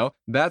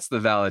 That's the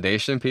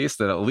validation piece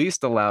that at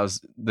least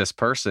allows this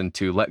person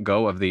to let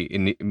go of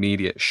the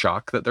immediate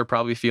shock that they're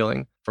probably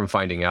feeling from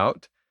finding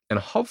out and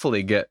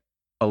hopefully get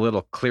a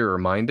little clearer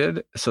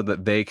minded so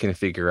that they can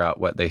figure out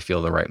what they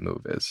feel the right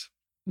move is.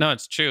 No,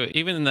 it's true.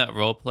 Even in that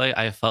role play,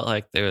 I felt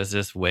like there was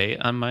this weight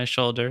on my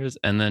shoulders.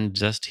 And then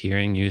just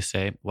hearing you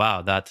say,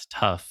 wow, that's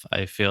tough.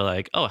 I feel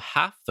like, oh,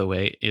 half the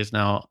weight is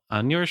now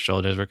on your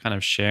shoulders. We're kind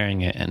of sharing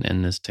it and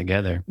in this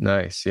together.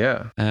 Nice.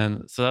 Yeah.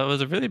 And so that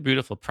was a really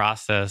beautiful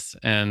process.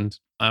 And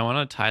I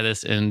want to tie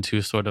this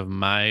into sort of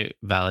my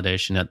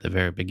validation at the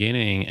very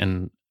beginning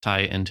and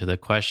tie into the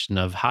question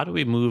of how do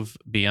we move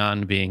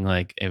beyond being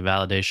like a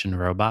validation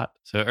robot?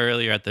 So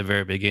earlier at the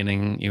very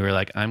beginning, you were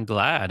like, I'm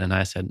glad. And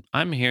I said,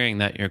 I'm hearing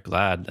that you're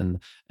glad.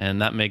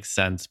 And that makes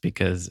sense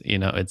because,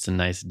 it's a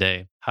nice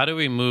day. How do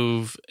we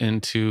move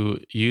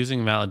into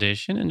using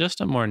validation in just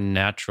a more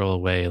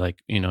natural way?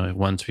 Like,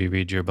 once we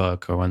read your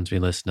book or once we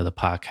listen to the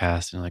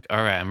podcast and like,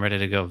 all right, I'm ready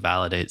to go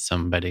validate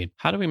somebody.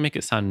 How do we make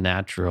it sound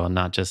natural and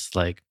not just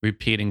like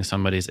repeating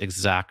somebody's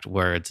exact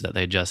words that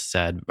they just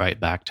said right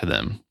back to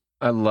them?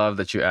 I love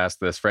that you asked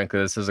this.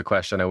 Frankly, this is a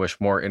question I wish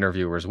more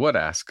interviewers would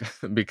ask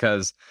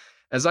because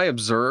as I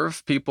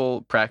observe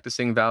people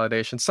practicing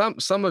validation,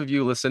 some of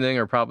you listening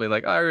are probably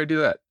like, I already do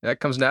that. That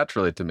comes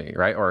naturally to me,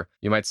 right? Or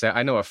you might say,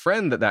 I know a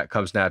friend that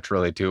comes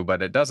naturally to,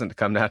 but it doesn't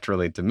come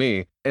naturally to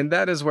me. And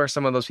that is where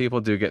some of those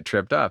people do get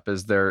tripped up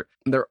is they're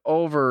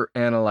over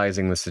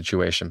analyzing the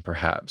situation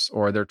perhaps,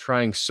 or they're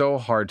trying so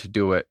hard to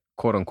do it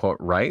quote unquote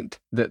right,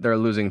 that they're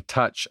losing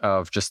touch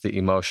of just the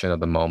emotion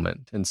of the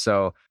moment. And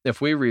so if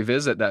we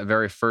revisit that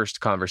very first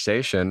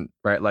conversation,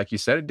 right, like you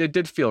said, it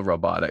did feel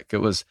robotic. It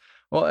was,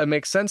 well, it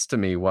makes sense to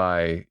me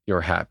why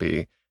you're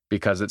happy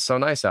because it's so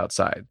nice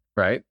outside,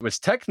 right?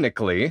 Which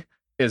technically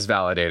is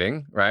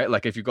validating, right?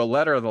 Like if you go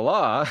letter of the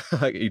law,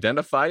 like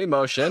identify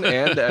emotion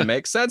and it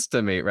makes sense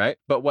to me, right?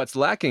 But what's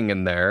lacking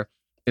in there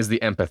is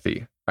the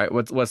empathy, right?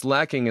 What's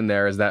lacking in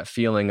there is that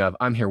feeling of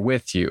I'm here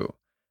with you.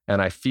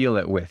 And I feel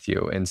it with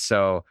you. And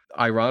so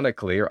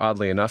ironically, or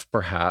oddly enough,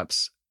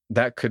 perhaps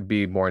that could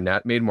be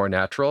made more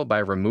natural by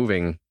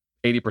removing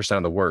 80%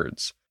 of the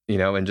words,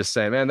 and just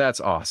saying, man, that's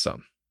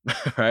awesome.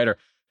 Right. Or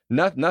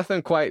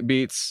nothing quite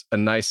beats a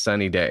nice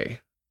sunny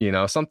day.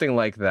 Something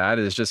like that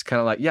is just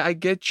kind of like, yeah, I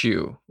get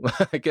you.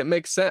 Like it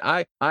makes sense.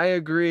 I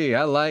agree.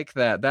 I like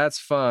that. That's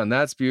fun.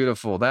 That's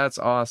beautiful. That's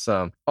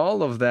awesome.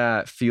 All of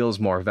that feels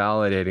more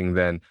validating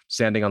than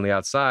standing on the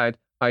outside.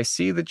 I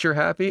see that you're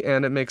happy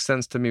and it makes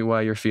sense to me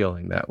why you're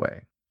feeling that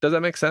way. Does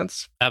that make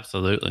sense?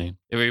 Absolutely.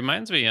 It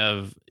reminds me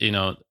of,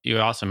 you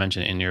also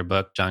mentioned in your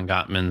book, John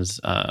Gottman's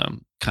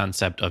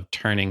concept of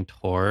turning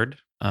toward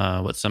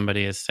what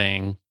somebody is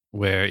saying,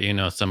 where,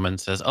 someone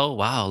says, oh,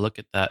 wow, look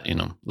at that,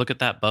 look at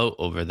that boat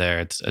over there.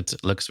 It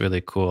looks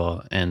really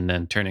cool. And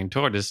then turning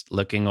toward is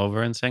looking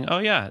over and saying, oh,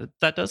 yeah,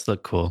 that does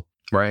look cool.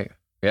 Right.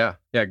 Yeah.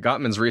 Yeah.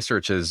 Gottman's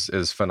research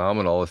is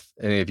phenomenal. If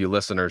any of you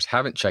listeners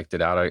haven't checked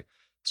it out, I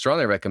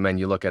strongly recommend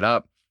you look it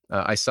up.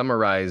 I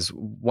summarize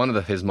one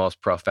of his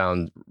most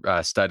profound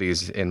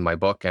studies in my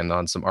book and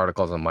on some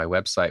articles on my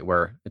website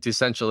where it's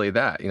essentially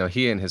that.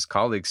 He and his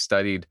colleagues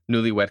studied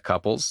newlywed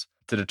couples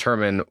to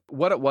determine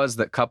what it was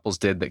that couples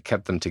did that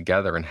kept them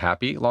together and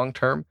happy long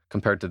term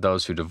compared to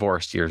those who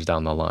divorced years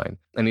down the line.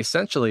 And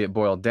essentially, it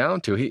boiled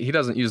down to he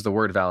doesn't use the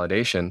word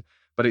validation,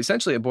 but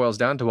essentially it boils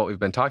down to what we've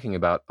been talking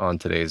about on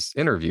today's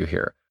interview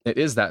here. It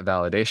is that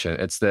validation.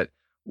 It's that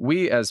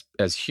we as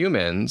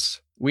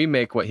humans, we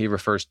make what he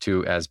refers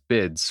to as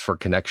bids for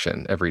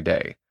connection every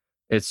day.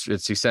 It's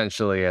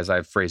essentially, as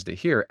I've phrased it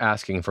here,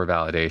 asking for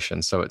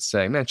validation. So it's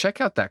saying, man,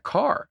 check out that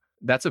car.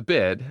 That's a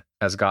bid,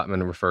 as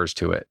Gottman refers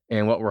to it.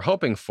 And what we're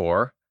hoping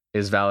for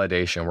is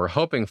validation. We're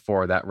hoping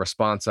for that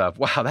response of,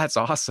 wow, that's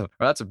awesome.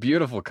 Or that's a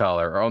beautiful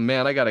color. Or, oh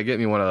man, I got to get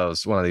me one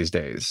of these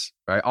days,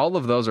 right? All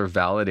of those are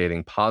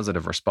validating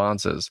positive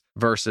responses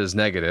versus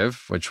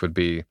negative, which would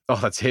be, oh,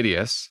 that's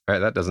hideous, right?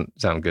 That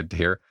doesn't sound good to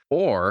hear.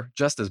 Or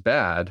just as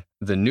bad,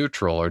 the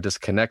neutral or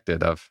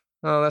disconnected of,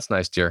 oh, that's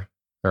nice, dear.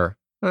 Or,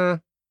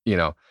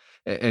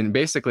 and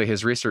basically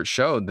his research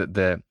showed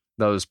that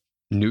those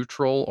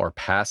neutral or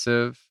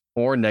passive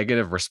or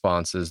negative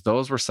responses,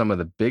 those were some of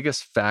the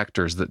biggest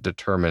factors that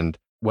determined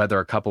whether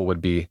a couple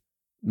would be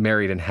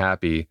married and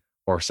happy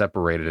or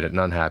separated and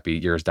unhappy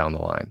years down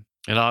the line.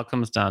 It all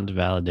comes down to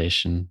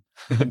validation.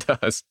 It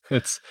does.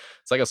 It's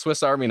like a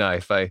Swiss Army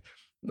knife. I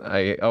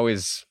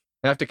always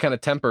have to kind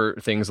of temper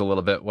things a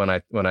little bit when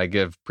I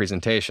give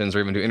presentations or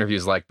even do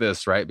interviews like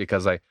this, right?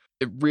 Because it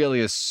really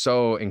is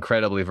so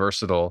incredibly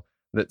versatile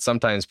that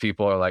sometimes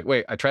people are like,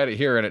 wait, I tried it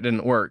here and it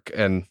didn't work.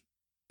 And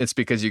it's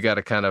because you got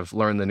to kind of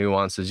learn the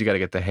nuances. You got to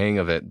get the hang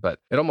of it. But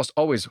it almost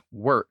always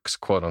works,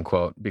 quote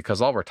unquote,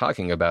 because all we're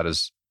talking about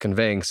is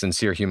conveying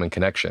sincere human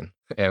connection.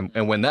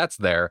 And when that's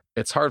there,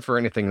 it's hard for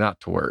anything not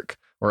to work.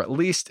 Or at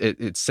least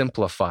it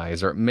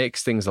simplifies or it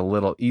makes things a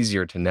little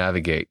easier to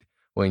navigate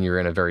when you're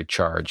in a very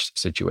charged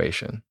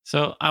situation.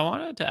 So I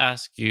wanted to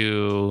ask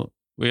you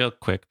real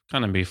quick,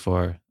 kind of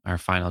before our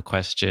final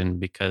question,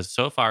 because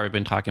so far we've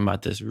been talking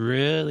about this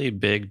really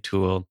big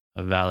tool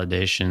of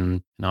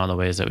validation and all the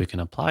ways that we can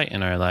apply it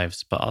in our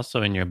lives. But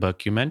also in your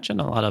book, you mentioned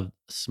a lot of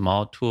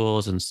small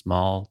tools and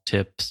small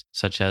tips,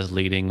 such as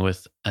leading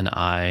with an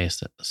I.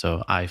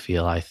 So I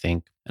feel, I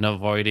think, and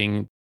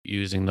avoiding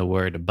using the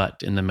word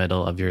but in the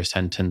middle of your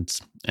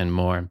sentence and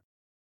more.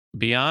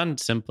 Beyond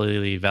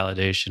simply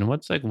validation,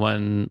 what's like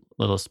one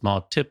little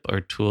small tip or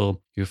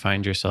tool you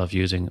find yourself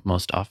using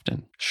most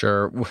often?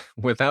 Sure.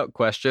 Without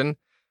question,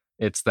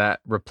 it's that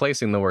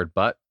replacing the word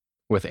but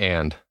with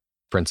and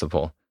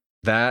principle.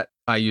 That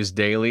I use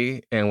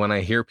daily. And when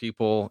I hear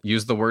people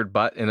use the word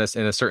but in a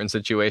certain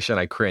situation,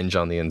 I cringe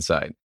on the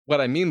inside.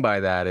 What I mean by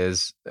that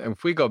is,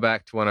 if we go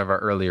back to one of our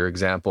earlier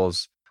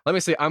examples, let me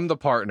say I'm the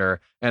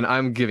partner and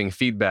I'm giving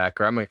feedback,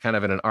 or I'm kind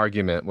of in an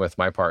argument with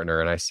my partner.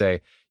 And I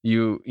say,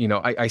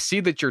 I see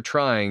that you're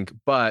trying,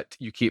 but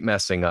you keep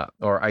messing up.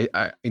 Or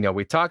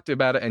we talked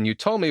about it and you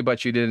told me,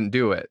 but you didn't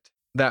do it.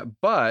 That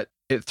but,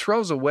 it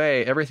throws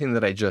away everything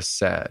that I just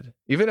said,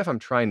 even if I'm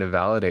trying to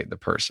validate the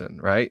person,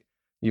 right?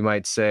 You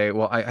might say,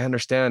 well, I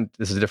understand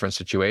this is a different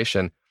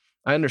situation.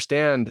 I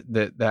understand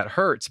that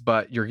hurts,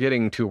 but you're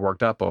getting too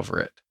worked up over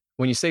it.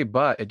 When you say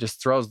but, it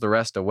just throws the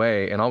rest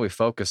away, and all we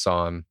focus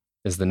on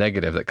is the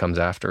negative that comes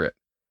after it.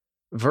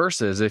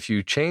 Versus if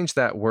you change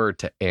that word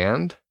to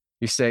and,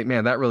 you say,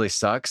 man, that really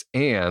sucks,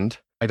 and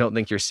I don't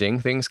think you're seeing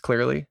things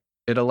clearly.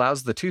 It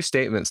allows the two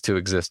statements to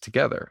exist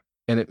together,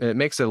 and it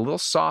makes it a little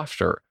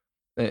softer,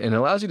 and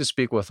allows you to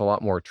speak with a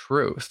lot more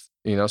truth.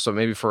 So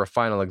maybe for a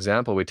final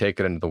example, we take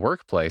it into the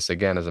workplace.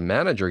 Again, as a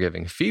manager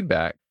giving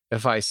feedback,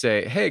 if I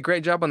say, hey,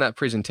 great job on that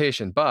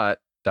presentation, but ...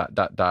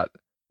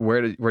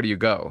 where do you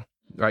go?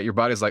 Right? Your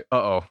body's like,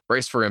 uh-oh,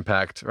 brace for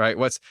impact, right?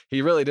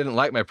 He really didn't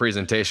like my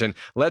presentation.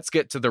 Let's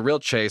get to the real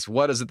chase.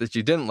 What is it that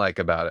you didn't like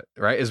about it,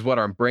 right? Is what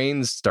our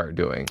brains start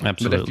doing.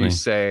 Absolutely. But if you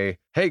say,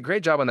 hey,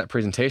 great job on that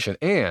presentation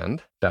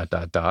and ...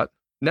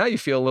 now you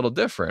feel a little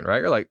different, right?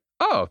 You're like,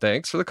 oh,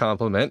 thanks for the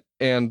compliment.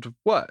 And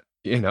what?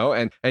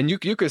 And you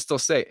could still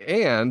say,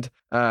 and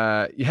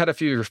you had a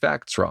few of your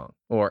facts wrong,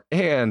 or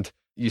and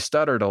you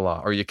stuttered a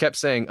lot, or you kept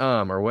saying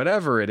or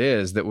whatever it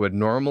is that would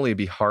normally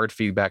be hard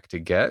feedback to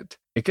get.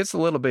 It gets a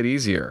little bit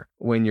easier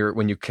when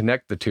you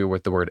connect the two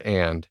with the word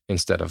and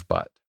instead of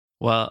but.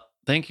 Well,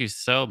 thank you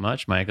so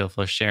much, Michael,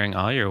 for sharing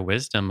all your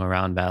wisdom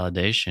around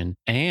validation.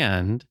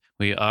 And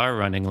we are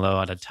running low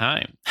out of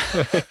time.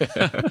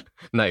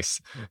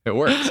 Nice. It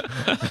works.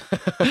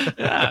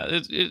 Yeah,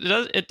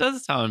 it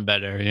does sound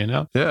better,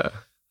 Yeah.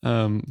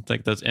 It's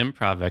like those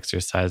improv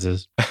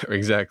exercises.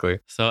 Exactly.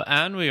 So,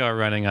 and we are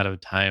running out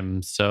of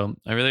time. So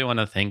I really want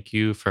to thank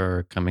you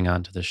for coming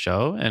on to the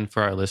show. And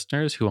for our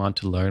listeners who want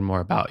to learn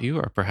more about you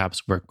or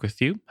perhaps work with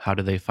you, how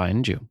do they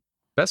find you?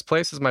 Best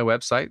place is my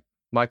website,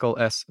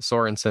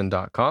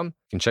 michaelsorensen.com. You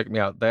can check me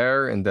out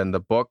there. And then the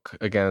book,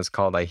 again, is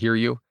called I Hear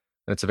You.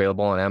 And it's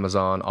available on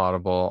Amazon,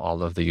 Audible,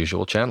 all of the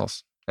usual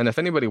channels. And if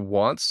anybody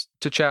wants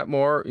to chat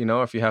more,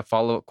 if you have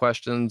follow-up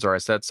questions or I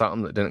said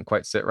something that didn't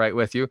quite sit right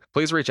with you,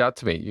 please reach out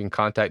to me. You can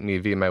contact me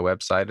via my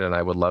website and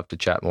I would love to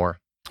chat more.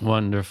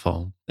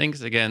 Wonderful.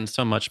 Thanks again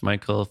so much,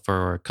 Michael,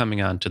 for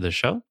coming on to the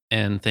show.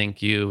 And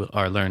thank you,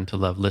 our Learn to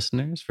Love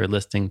listeners, for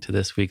listening to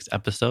this week's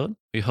episode.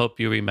 We hope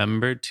you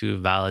remember to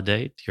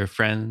validate your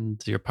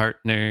friends, your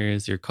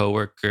partners, your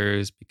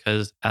coworkers,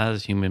 because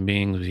as human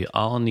beings, we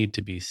all need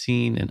to be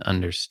seen and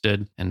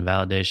understood. And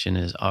validation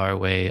is our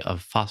way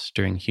of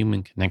fostering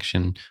human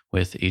connection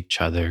with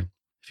each other.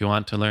 If you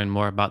want to learn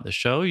more about the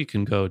show, you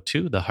can go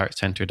to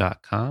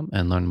theheartcenter.com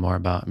and learn more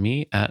about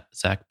me at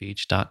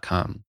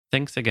zachbeach.com.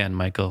 Thanks again,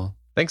 Michael.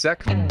 Thanks,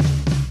 Zach.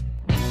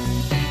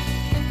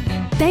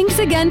 Thanks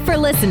again for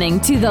listening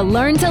to the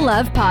Learn to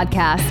Love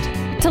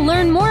podcast. To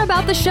learn more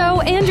about the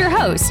show and your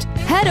host,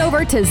 head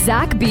over to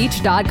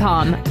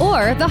zachbeach.com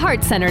or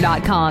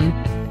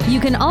theheartcenter.com. You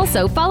can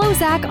also follow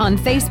Zach on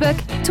Facebook,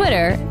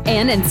 Twitter,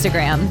 and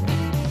Instagram.